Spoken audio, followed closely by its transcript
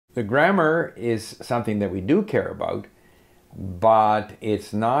The grammar is something that we do care about, but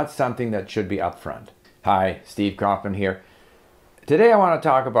it's not something that should be upfront. Hi, Steve Kaufman here. Today I want to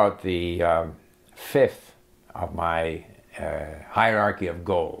talk about the fifth of my hierarchy of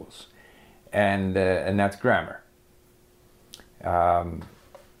goals, and that's grammar.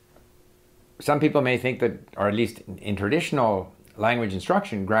 Some people may think that, or at least in traditional language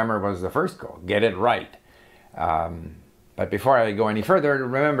instruction, grammar was the first goal. Get it right. But before I go any further,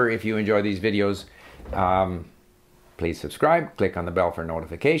 remember, if you enjoy these videos, please subscribe, click on the bell for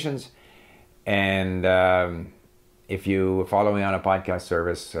notifications, and if you follow me on a podcast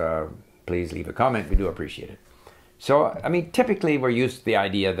service, please leave a comment. We do appreciate it. So, I mean, typically we're used to the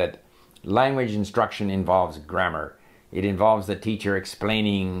idea that language instruction involves grammar. It involves the teacher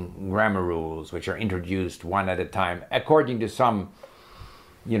explaining grammar rules, which are introduced one at a time, according to some,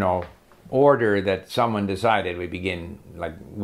 order that someone decided. We begin like